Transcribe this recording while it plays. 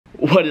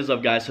What is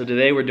up, guys? So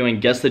today we're doing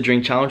Guess the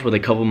Drink Challenge with a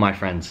couple of my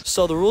friends.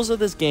 So the rules of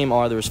this game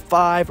are there's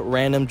 5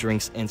 random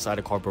drinks inside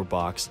a cardboard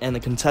box, and the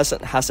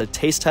contestant has to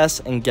taste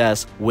test and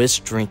guess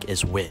which drink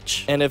is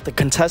which. And if the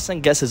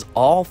contestant guesses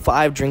all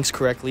 5 drinks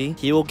correctly,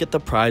 he will get the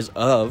prize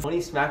of 20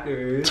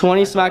 smackaroos.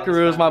 20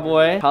 smackaroos, my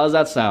boy. How does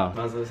that sound?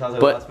 Sounds like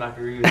a lot of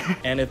smackaroos.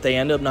 And if they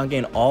end up not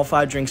getting all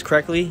 5 drinks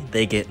correctly,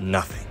 they get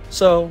nothing.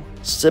 So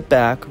sit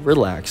back,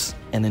 relax,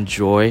 and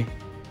enjoy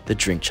the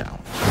drink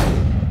challenge.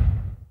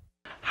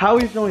 How are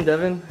you feeling,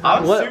 Devin?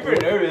 I'm super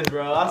nervous,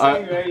 bro. I saw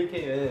you already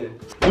came in.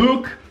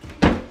 Luke,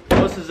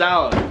 what's this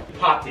out?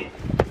 Popped it.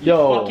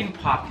 Yo, Fucking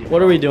popped it. What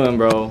are we doing,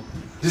 bro?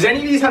 Does any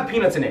of these have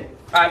peanuts in it?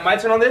 Alright, my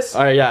turn on this?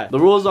 Alright, yeah. The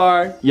rules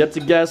are you have to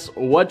guess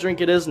what drink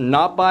it is,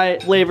 not by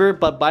flavor,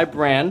 but by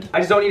brand. I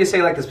just don't need to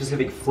say like the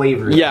specific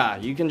flavor. Yeah,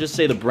 you can just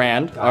say the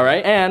brand.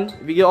 Alright, and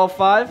if you get all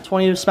 5,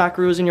 20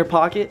 smackaroos in your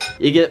pocket,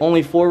 you get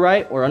only 4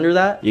 right or under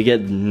that, you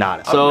get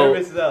nada. I'm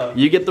nervous though.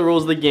 You get the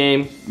rules of the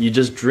game. You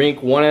just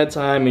drink one at a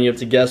time and you have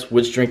to guess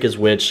which drink is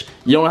which.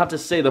 You don't have to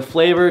say the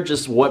flavor,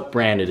 just what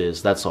brand it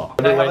is. That's all.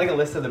 Can I have like a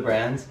list of the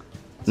brands?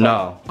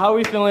 No. How are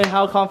we feeling?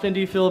 How confident do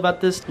you feel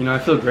about this? You know, I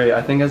feel great.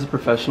 I think as a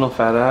professional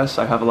fat ass,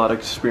 I have a lot of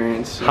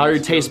experience. How are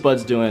your taste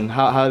buds doing?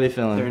 How are they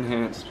feeling? They're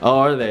enhanced. Oh,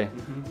 are they?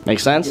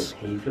 Makes sense?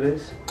 You get paid for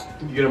this?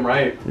 You get them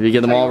right. You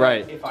get them all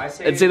right. If I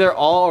say, It's either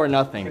all or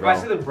nothing, if bro. I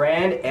say the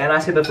brand and I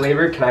say the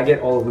flavor, can I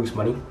get all of Luke's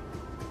money?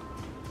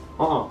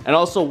 And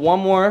also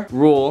one more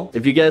rule.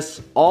 If you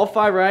guess all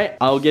 5 right,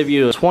 I'll give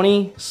you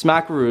 20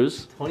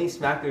 smackaroos. 20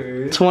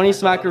 smackaroos. 20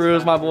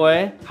 smackaroos, my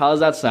boy. How does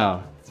that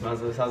sound? Sounds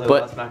like a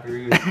lot of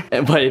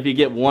smackaroos. But if you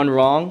get one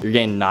wrong, you're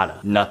getting nada.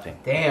 Nothing.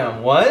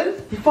 Damn, what?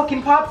 You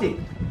fucking popped it.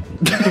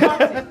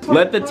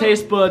 Let the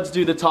taste buds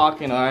do the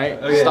talking,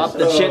 alright? Okay, Stop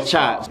the chit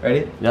chat.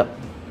 Ready? Yep.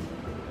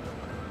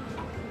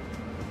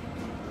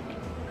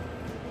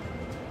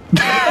 What the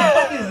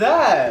fuck is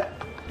that?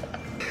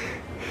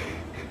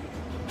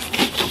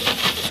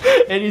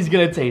 And he's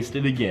gonna taste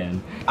it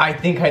again. I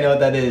think I know what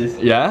that is.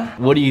 Yeah?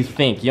 What do you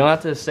think? You don't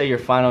have to say your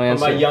final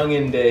answer. From my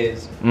youngin'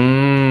 days.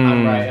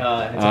 I'm right,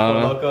 It's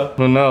a Four Loko.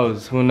 Who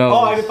knows? Who knows?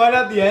 Oh, I can find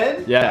out at the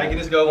end? Yeah. I can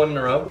just go one in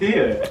a row?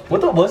 Yeah.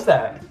 What was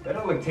that? That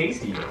don't look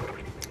tasty.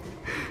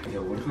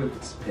 Yo, what if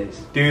it's piss?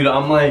 Dude,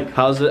 I'm like...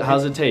 How's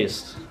it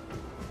taste?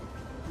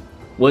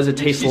 What does it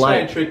taste He's like?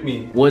 trying to trick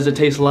me. What does it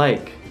taste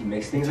like? You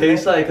mix things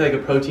tastes like a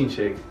protein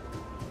shake.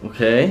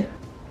 Okay.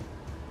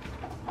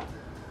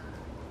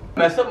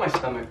 Messed up my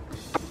stomach.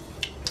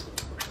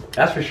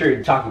 That's for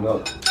sure chocolate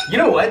milk. You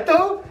know what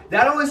though?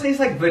 That always tastes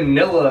like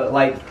vanilla,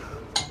 like...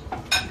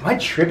 Am I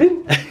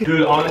tripping?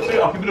 Dude, honestly,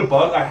 I'll give it a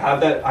buck. I have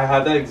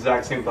that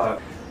exact same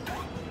thought.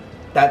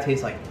 That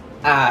tastes like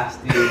ass,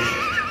 dude.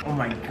 Oh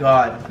my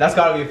god. That's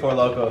gotta be a Four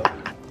Loko.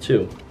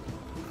 2.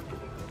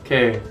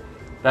 Okay,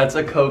 that's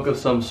a Coke of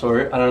some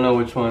sort. I don't know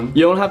which one.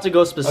 You don't have to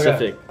go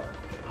specific.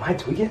 Am I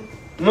tweaking?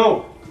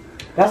 No.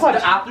 That's not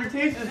The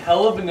aftertaste is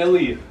hella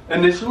vanilla.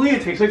 Initially,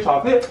 it tastes like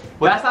chocolate.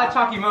 That's not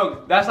chalky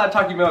milk. That's not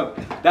chalky milk.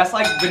 That's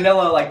like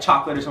vanilla, like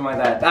chocolate or something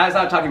like that. That's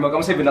not chalky milk. I'm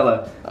gonna say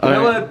vanilla.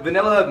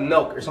 Vanilla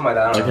milk or something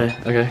like that. I don't know.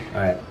 Okay.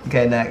 Alright.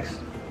 Okay, next.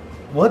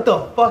 What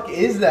the fuck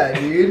is that,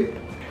 dude?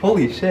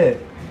 Holy shit.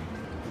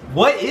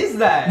 What is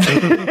that?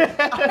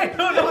 I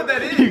don't know what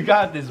that is. You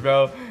got this,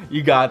 bro.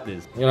 You got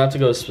this. You don't have to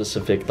go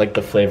specific, like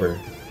the flavor.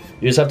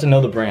 You just have to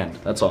know the brand.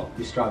 That's all.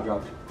 You straw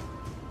dropped.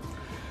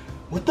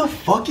 What the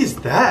fuck is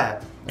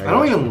that? I I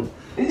don't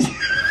even...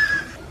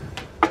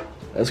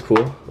 That's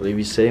cool. Whatever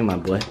you say, my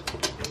boy.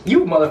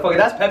 You motherfucker,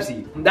 that's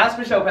Pepsi. That's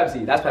for sure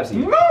Pepsi. That's Pepsi.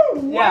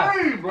 No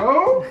Yeah.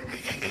 bro.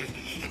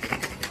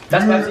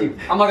 That's Pepsi.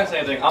 I'm not gonna say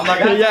anything. I'm not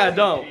gonna Yeah,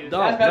 don't.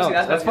 That's Pepsi. No,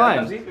 That's that's Pepsi.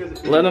 fine. That's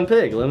Pepsi. Let him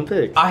pick. Let him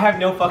pick. I have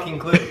no fucking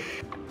clue.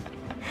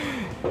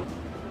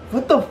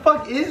 What the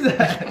fuck is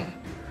that?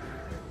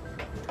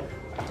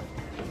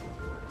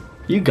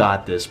 You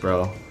got this,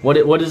 bro.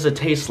 What does it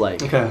taste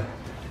like? Okay.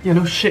 Yeah,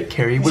 no shit,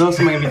 Carey. What else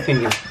am I gonna be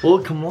thinking? Well,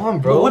 come on,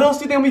 bro. What else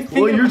do you think I'm be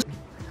thinking? Well,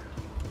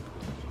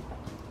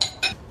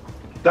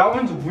 That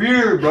one's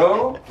weird,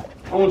 bro.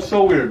 That one's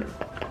so weird.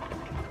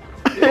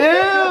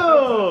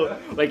 Ew!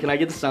 Wait, can I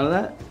get the sound of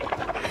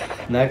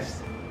that?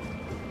 Next.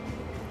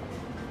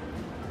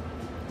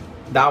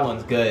 That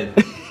one's good.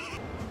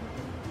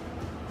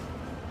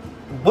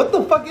 What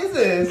the fuck is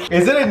this?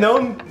 Is it a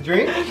known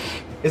drink?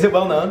 Is it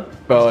well known?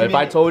 Bro, Just if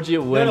I told you,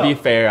 it wouldn't be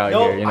fair out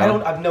here, you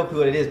know? I have no clue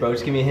what it is, bro.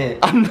 Just give me a hint.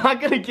 I'm not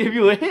gonna give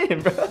you a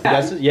hint, bro.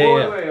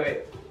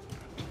 Wait.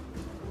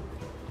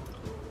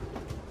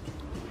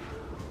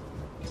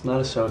 It's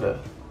not a soda.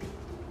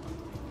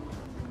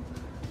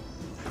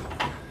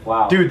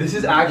 Wow. Dude, this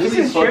is actually This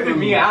is tripping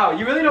me out.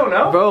 You really don't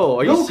know? Bro,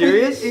 are you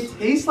serious? It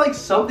tastes like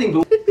something,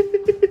 but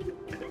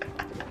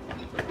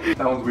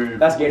That one's weird.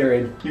 that's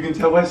Gatorade. You can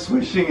tell by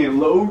swishing it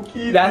low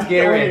key. That's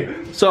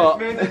Gatorade. So,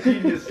 this man's a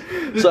genius.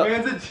 This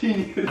man's a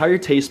genius. how are your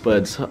taste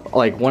buds?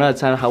 Like 1 out of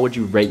 10, how would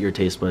you rate your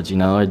taste buds? You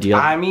know, do you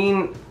have I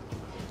mean,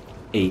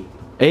 8.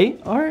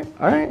 8? All right.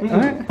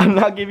 I'm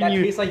not giving That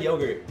you. tastes like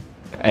yogurt.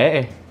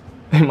 Hey,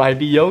 It might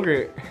be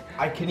yogurt.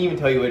 I couldn't even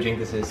tell you what drink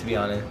this is, to be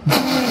honest.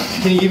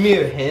 Can you give me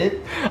a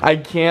hint? I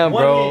can't,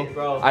 bro. One hint,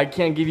 bro. I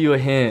can't give you a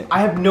hint. I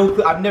have no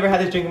clue. I've never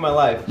had this drink in my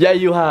life. Yeah,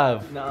 you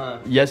have. Nuh-uh.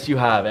 Yes, you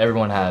have.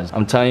 Everyone has.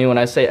 I'm telling you, when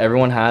I say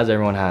everyone has,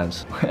 everyone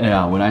has.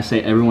 Yeah, when I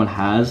say everyone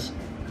has,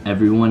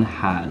 everyone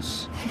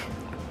has.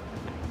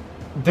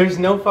 There's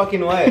no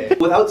fucking way.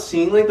 Without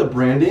seeing like the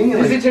branding.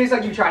 Does it taste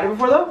like you tried it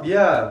before though?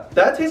 Yeah,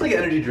 that tastes like an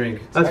energy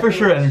drink. That's for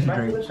sure energy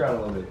drink. Let's try it a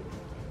little bit.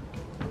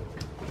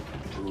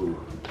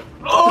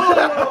 Oh!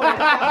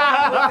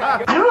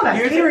 I don't know,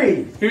 that's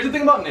scary. Here's the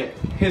thing about Nick.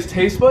 His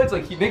taste buds,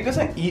 like Nick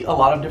doesn't eat a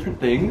lot of different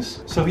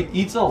things, so he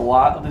eats a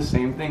lot of the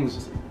same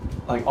things,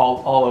 like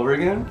all over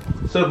again.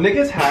 So if Nick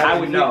has had, I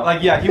would know.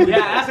 Like yeah, he would. Yeah,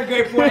 that's a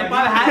great point. If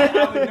I had it,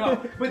 I would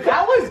know. But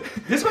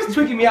this was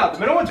tweaking me out. The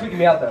middle one tweaking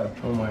me out though.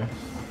 Oh my.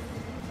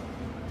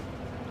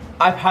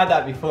 I've had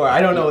that before. I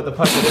don't know what the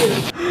fuck it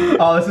is.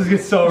 Oh, this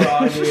is so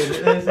wrong,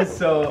 dude. This is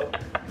so.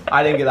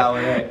 I didn't get that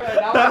one right.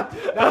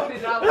 That one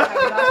did not look that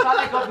good. I saw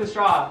that go up the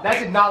straw. That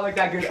did not look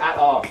that good at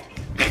all.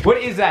 What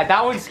is that?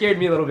 That one scared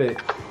me a little bit.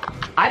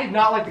 I did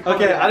not like the color.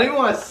 Okay, I didn't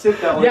want to sip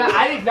that one. Yeah,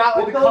 I did not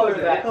like the color of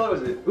that. What color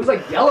was it? It was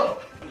like yellow.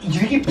 You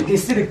think you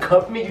pissed in a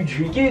cup and made you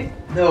drink it?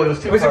 No, it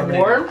was too Was it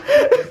carbonated. warm?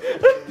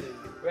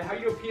 Wait, how do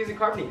you know pee isn't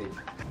carbonated?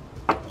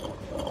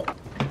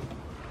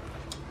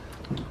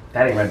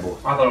 That ain't Red Bull.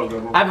 I thought it was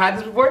Red Bull. I've had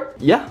this before?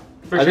 Yeah.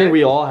 For I sure. think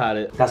we all had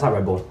it. That's not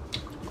Red Bull.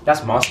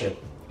 That's Monster.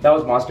 That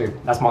was Monster.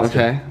 That's Monster.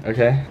 Okay,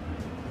 okay.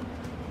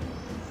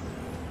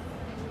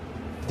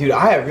 Dude,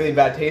 I have really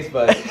bad taste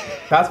buds.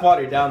 That's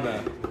watered down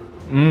though.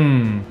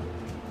 Mmm.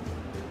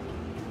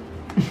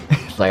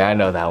 It's like, I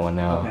know that one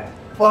now. Okay.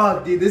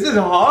 Fuck, dude, this is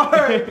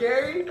hard,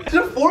 Gary. Is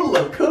it Four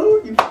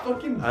Loko? You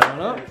fucking. I don't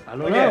know. I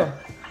don't know.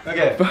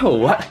 Okay. Bro,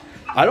 what?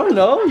 I don't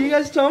know. You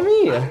guys tell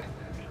me.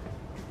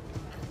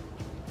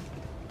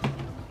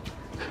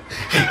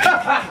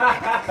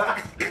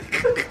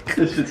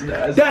 This shit's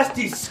nasty. That's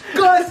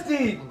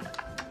disgusting.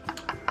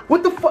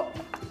 What the fuck?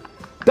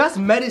 That's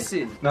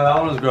medicine. No, that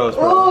one was gross,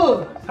 bro.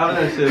 Oh, How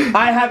did I sip?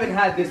 I haven't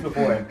had this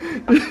before.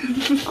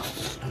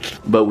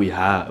 But we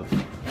have.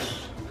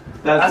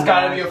 That's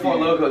gotta be a Four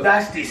Loko.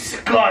 That's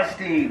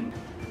disgusting.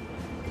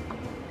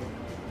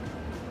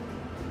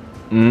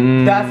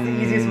 Mm. That's the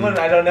easiest one.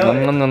 I don't know.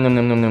 Nom, nom, nom,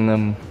 nom, nom, nom,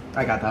 nom.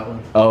 I got that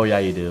one. Oh yeah,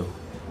 you do.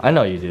 I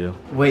know you do.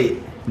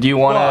 Wait. Do you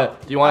wanna?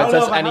 Do you wanna I don't know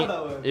test if I any? have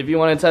that one. If you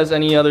wanna test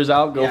any others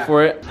out, go Yeah.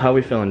 for it. How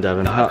we feeling,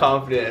 Devin? Not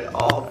confident at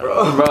all,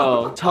 bro.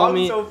 Bro, tell I'm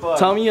me. so fucked.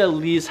 Tell me at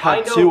least I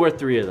have know- 2 or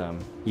 3 of them.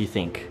 You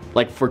think?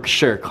 Like for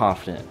sure,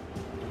 confident.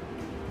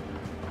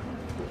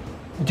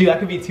 Dude, that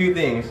could be 2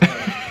 things.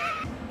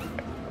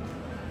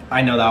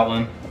 I know that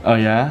one. Oh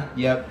yeah?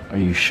 Yep. Are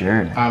you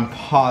sure? I'm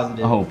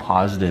positive. Oh,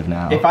 positive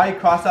now. If I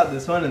cross out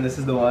this one and this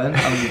is the one,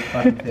 I'm gonna be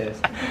fucking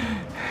pissed.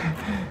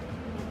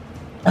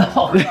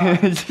 Oh,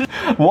 God.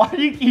 Why do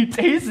you keep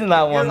tasting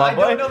that one, my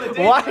Because I boy? don't know the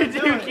taste Why I'm do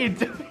you doing. keep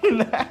doing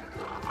that?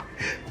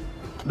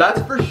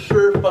 That's for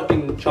sure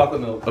fucking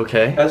chocolate milk.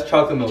 Okay. That's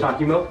chocolate milk.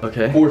 Chalky milk?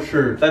 Okay. For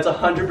sure. That's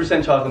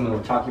 100% chocolate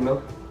milk. Chalky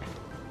milk?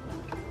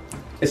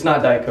 It's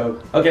not Diet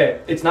Coke. Okay,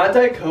 it's not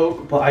Diet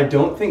Coke, but I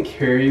don't think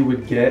Carey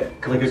would get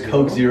like a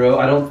Coke Zero.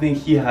 I don't think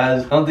he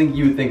has. I don't think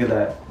you would think of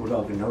that. What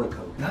about vanilla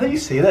Coke? Now that you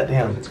say that,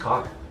 damn. It's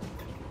cock.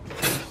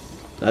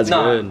 That's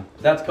Nah, good.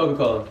 That's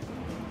Coca-Cola.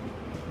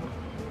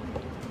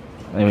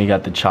 Then we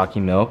got the chalky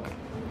milk.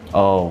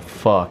 Oh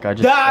fuck! I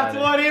just. That's said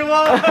it. what it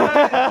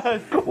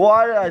was!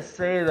 Why did I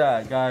say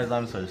that, guys?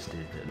 I'm so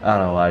stupid. I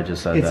don't know why I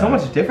just said It's that. so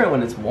much different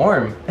when it's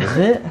warm. Is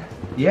it?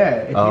 Yeah.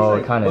 It Oh,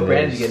 tastes it kinda What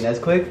brand did is. you get?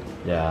 Nesquik?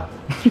 Yeah.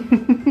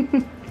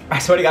 I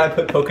swear to God, I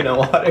put coconut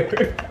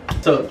water.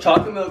 So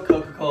chocolate milk,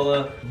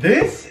 Coca-Cola.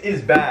 This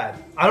is bad.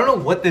 I don't know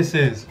what this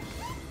is.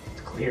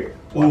 It's clear.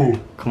 Ooh.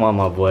 Come on,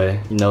 my boy.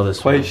 You know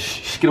this one. Wait,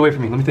 shh, get away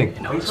from me. Let me think.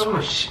 You know this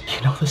one.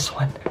 You know this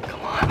one.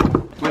 Come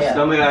on. My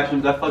stomach actually.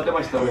 That fucked up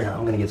my stomach.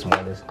 I'm gonna get some more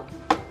of this.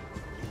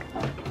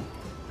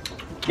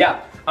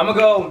 Yeah, I'm gonna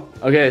go.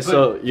 Okay,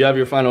 so you have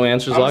your final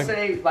answers, I'm gonna Log?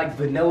 say like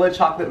vanilla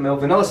chocolate milk,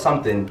 vanilla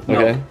something. Okay.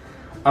 Milk.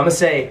 I'm gonna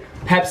say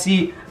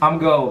Pepsi. I'm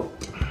gonna go.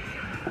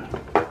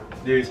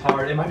 Dude, it's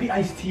hard. It might be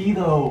iced tea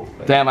though.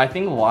 Damn, I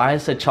think why I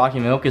said chalky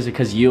milk is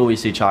because you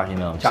always say chalky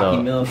milk. Chalky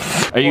so. milk.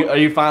 Are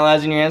you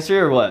finalizing your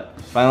answer or what?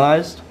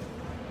 Finalized?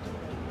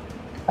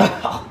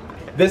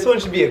 This one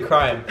should be a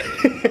crime.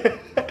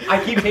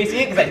 I keep tasting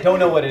it because I don't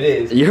know what it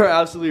is. You're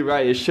absolutely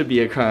right. It should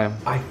be a crime.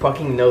 I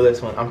fucking know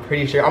this one. I'm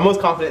pretty sure. I'm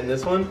most confident in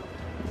this one.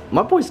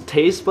 My boy's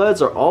taste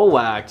buds are all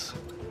whacked.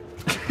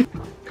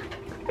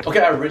 Okay,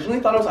 I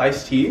originally thought it was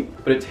iced tea,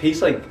 but it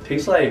tastes like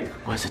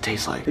What does it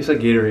taste like?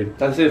 Gatorade.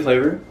 That's the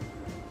flavor.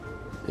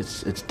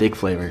 It's dick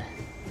flavor.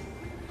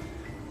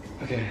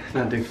 Okay, it's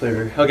not dick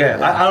flavor. Okay,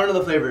 I don't know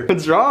the flavor.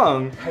 What's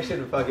wrong? I should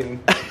have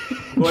fucking.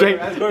 Drink.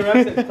 As Gordon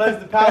Ramsay said, cleanse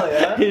the palate,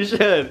 huh? You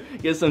should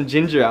get some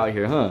ginger out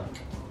here, huh?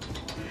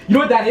 You know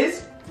what that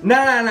is?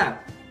 Nah.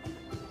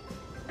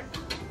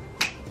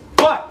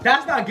 Fuck,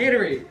 that's not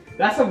Gatorade.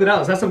 That's something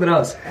else. That's something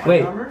else.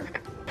 Wait.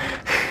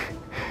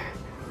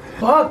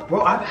 Fuck,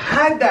 bro, I've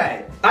had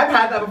that. I've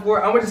had that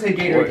before. I'm gonna say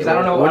Gatorade because I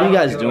don't know. What are you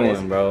guys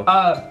doing, bro?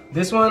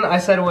 This one I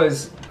said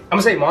was, I'm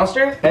gonna say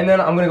Monster, and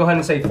then I'm gonna go ahead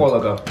and say 4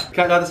 Loco.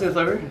 Can I not say the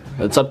flavor?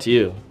 It's up to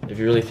you. If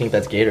you really think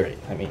that's Gatorade,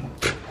 I mean.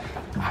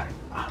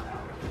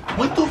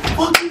 What the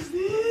fuck is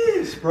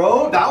this,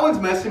 bro? That one's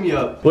messing me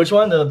up. Which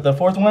one? The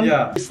fourth one?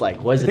 Yeah. It's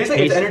like, what is it? Tastes like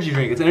it's energy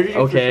drink. It's energy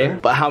drink. Okay, for sure.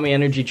 but how many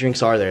energy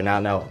drinks are there? Now,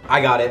 no.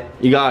 I got it.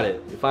 You got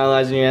it. You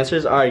finalizing your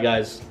answers? All right,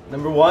 guys.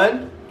 Number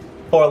 1,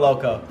 4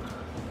 Loco.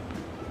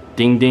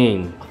 Ding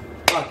ding.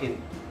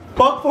 Fucking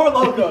fuck 4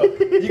 Loco.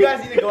 You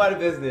guys need to go out of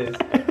business.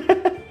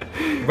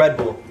 Red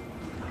Bull.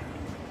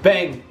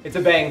 Bang. It's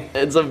a bang.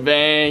 It's a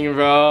bang,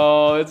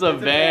 bro. It's a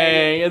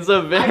bang. It's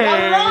a bang.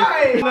 I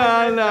got it right.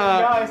 Nah. You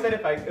know, I said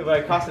if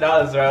I crossed it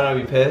out, I'm gonna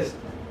be pissed.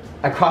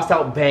 I crossed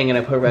out bang and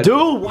I put red.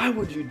 Dude, why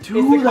would you do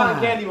It's the that?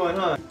 cotton candy one,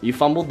 huh? You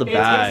fumbled the It's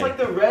bag. like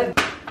the red.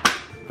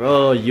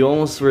 Bro, you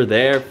almost were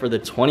there for the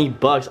 20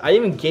 bucks. I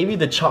even gave you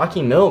the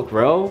chalky milk,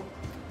 bro.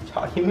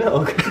 Chalky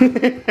milk.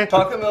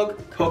 Chocolate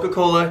milk,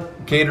 Coca-Cola,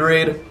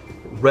 Gatorade,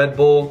 Red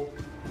Bull,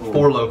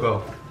 4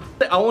 Loco.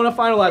 I want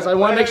to finalize. I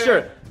want to make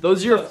sure.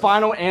 Those are your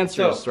final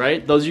answers,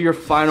 right? Those are your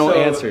final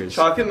answers.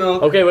 Chocolate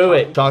milk. Okay,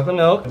 wait. Chocolate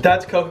milk.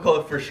 That's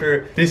Coca-Cola for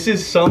sure. This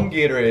is some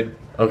Gatorade.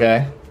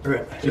 Okay.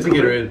 It's a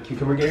Gatorade.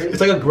 Cucumber Gatorade? It's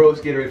like a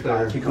gross Gatorade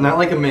flavor. Not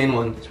like a main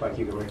one. Try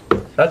cucumber.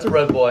 That's a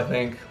Red Bull, I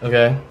think.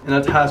 Okay. And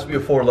that has to be a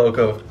 4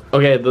 Loco.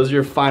 Okay, those are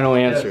your final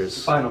answers.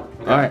 Yes, final.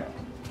 All right.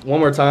 One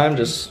more time,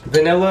 just.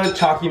 Vanilla,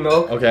 chalky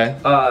milk. Okay.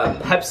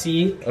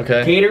 Pepsi.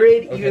 Okay.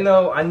 Gatorade, Okay. even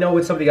though I know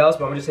it's something else,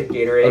 but I'm gonna say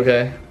Gatorade.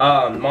 Okay.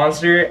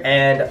 Monster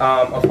and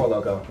a 4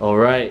 Loco. All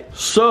right.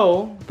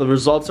 So the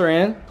results are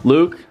in.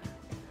 Luke,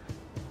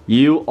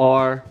 you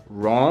are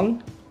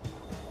wrong.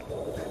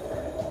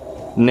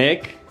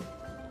 Nick,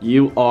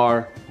 you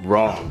are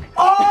wrong.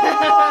 Oh!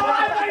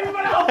 I thought you were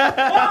gonna help.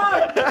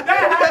 That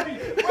had me.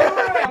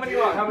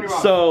 Wait. How many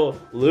wrong? So,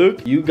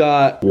 Luke, you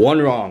got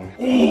 1 wrong.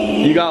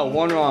 You got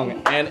 1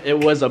 wrong, and it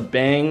was a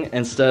bang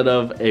instead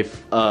of a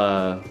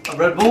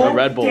Red Bull? A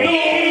Red Bull.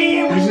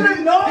 Damn, we should have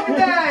known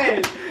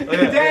that.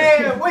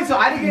 Damn. Wait, so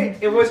I didn't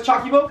get, it was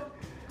chalky milk?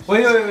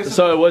 Wait.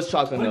 So it was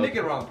chocolate What did milk. they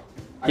get wrong?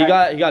 He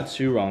got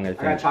 2 wrong, I I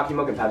got think. chalky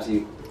milk and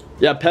Pepsi.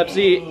 Yeah,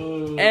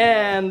 Pepsi,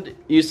 and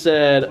you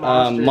said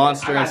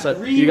Monster I got instead.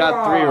 3 You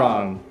got 3 wrong.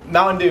 wrong.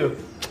 Mountain Dew.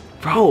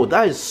 Bro,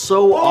 that is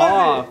so What was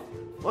off.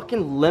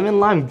 Fucking lemon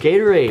lime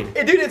Gatorade.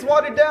 Hey, dude, it's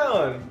watered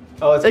down.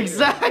 Oh, it's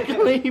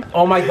Exactly.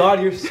 Oh my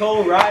god, you're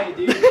so right,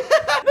 dude. We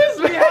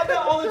had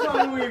that all the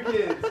time when we were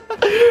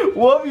kids.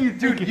 What were you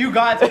Dude, you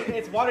got it.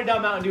 It's watered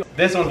down Mountain Dew.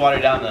 This one's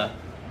watered down though.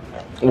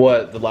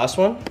 What, the last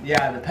one?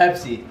 Yeah, the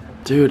Pepsi.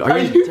 Dude, are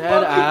you dead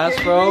fucking ass,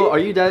 kidding bro? me? Are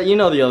you dead? You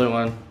know the other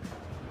one.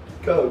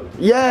 Coke.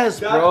 Yes,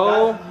 bro.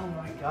 Oh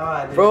my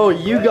god. dude. Bro,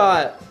 you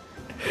got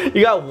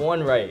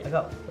 1 right. I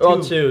got Well,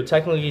 2. 2,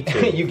 technically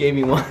 2. You gave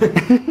me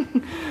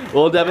 1.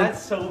 Well, Devin,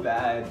 That's so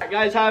bad. you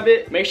guys have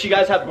it. Make sure you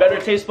guys have better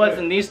taste buds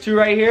than these 2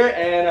 right here,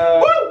 and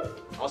Woo!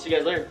 I'll see you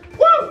guys later.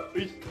 Woo!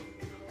 Peace.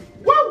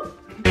 Woo!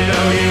 You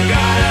know you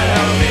gotta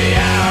help me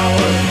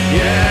out,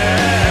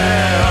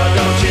 yeah.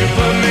 Don't you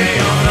put me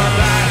on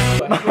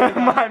the back.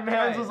 My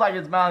man's was like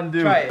it's Mountain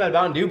Dew. Try it.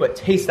 Mountain Dew, but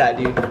taste that,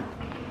 dude.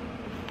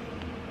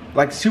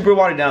 Like super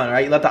watered down,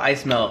 right? You let the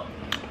ice melt.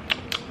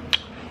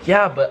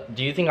 Yeah, but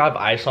do you think I have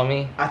ice on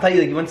me? I thought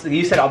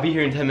you said I'll be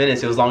here in 10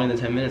 minutes. It was longer than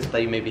 10 minutes. I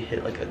thought you maybe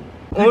hit like a.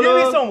 Oh, You gave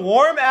no. me some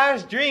warm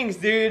ass drinks,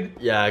 dude.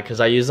 Yeah, because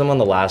I used them on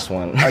the last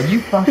one. Are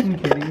you fucking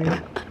kidding me?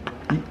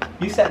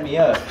 You set me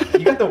up.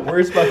 You got the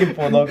worst fucking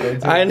 4 Loco,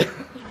 dude. I know.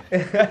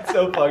 That's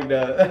so fucked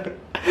up.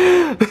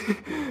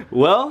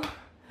 Well,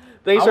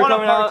 thanks for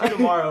coming out. I want a part 2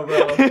 tomorrow,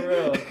 bro. For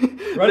real.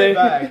 Run it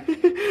back.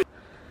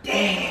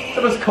 Damn.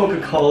 That was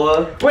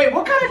Coca-Cola. Wait,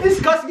 what kind of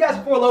disgusting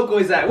ass 4 Loco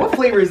is that? What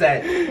flavor is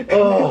that?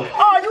 Oh,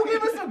 you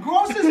gave us the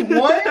grossest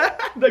one?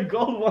 The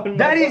gold one.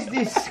 That is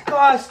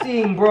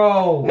disgusting,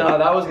 bro. No,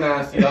 that was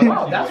nasty.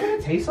 Wow, that's what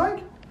it tastes like?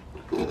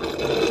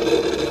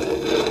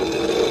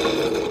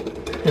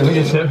 Let me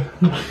get you.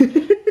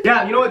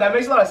 Yeah, you know what? That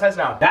makes a lot of sense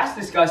now. That's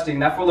disgusting.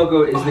 That 4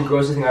 Loco is the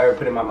grossest thing I ever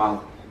put in my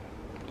mouth.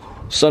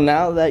 So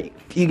now that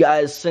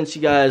since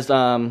you guys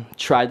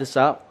tried this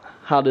out,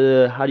 how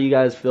do you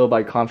guys feel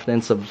about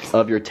confidence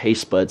of your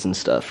taste buds and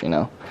stuff, you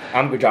know?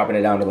 I'm dropping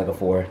it down to like a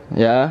 4.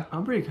 Yeah?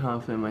 I'm pretty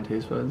confident in my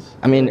taste buds.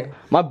 I mean,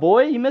 my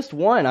boy, you missed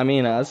 1. I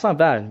mean, that's not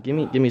bad. Give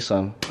me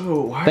some.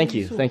 Oh, why Thank are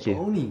you, so thank you.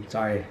 bony?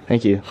 Sorry.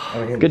 Thank you.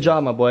 Good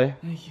job, my boy.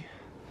 Thank you.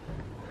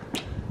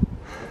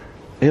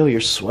 Ew,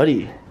 you're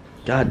sweaty.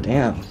 God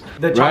damn.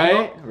 The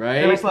chocolate? That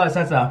Right? makes a lot of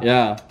sense now.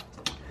 Yeah.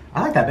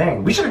 I like that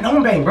bang. We should have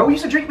known bang, bro. We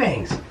used to drink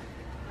bangs.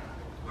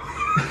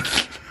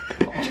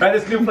 Try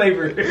this new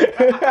flavor.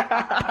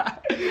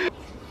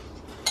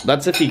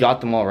 That's if you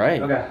got them all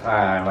right. Okay.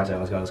 Alright, my turn.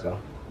 Let's go.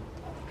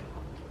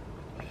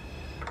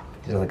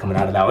 He's only coming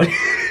out of that one.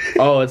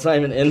 Oh, it's not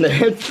even in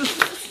there.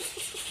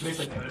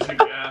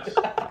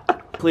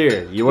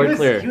 Clear. You were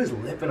clear. He was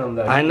lipping them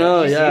though. I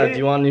know, Did you yeah. see it? Do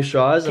you want new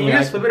straws? Can you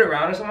just flip it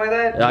around or something like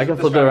that? Yeah, I can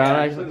flip it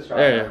around.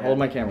 There, hold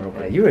my camera real Yeah,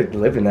 quick. you were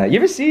lipping that.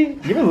 You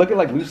ever look at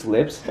like loose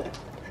lips?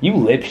 You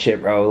lip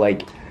shit, bro.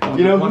 Like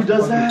You know who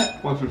does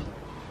that?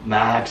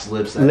 Max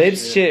lips.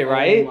 Lips shit,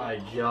 right? Oh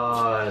my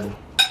god.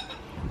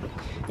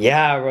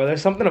 Yeah, bro.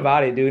 There's something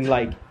about it, dude.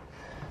 Like,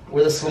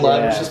 Where the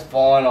saliva's just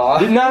falling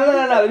off. dude,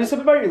 no. There's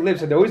something about your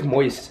lips. Like, they're always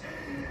moist.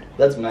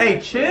 That's Max. Hey,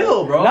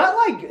 chill, bro. Not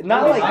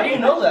like. I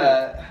didn't know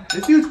that.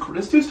 This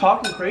dude's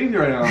talking crazy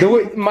right now.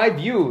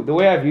 The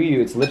way I view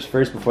you, it's lips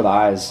first before the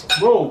eyes.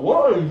 Bro,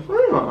 what are you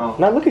saying right now?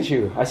 Now look at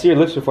you. I see your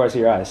lips before I see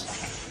your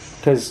eyes.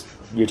 Cause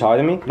you're taller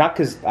than me. Not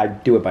cause I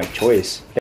do it by choice.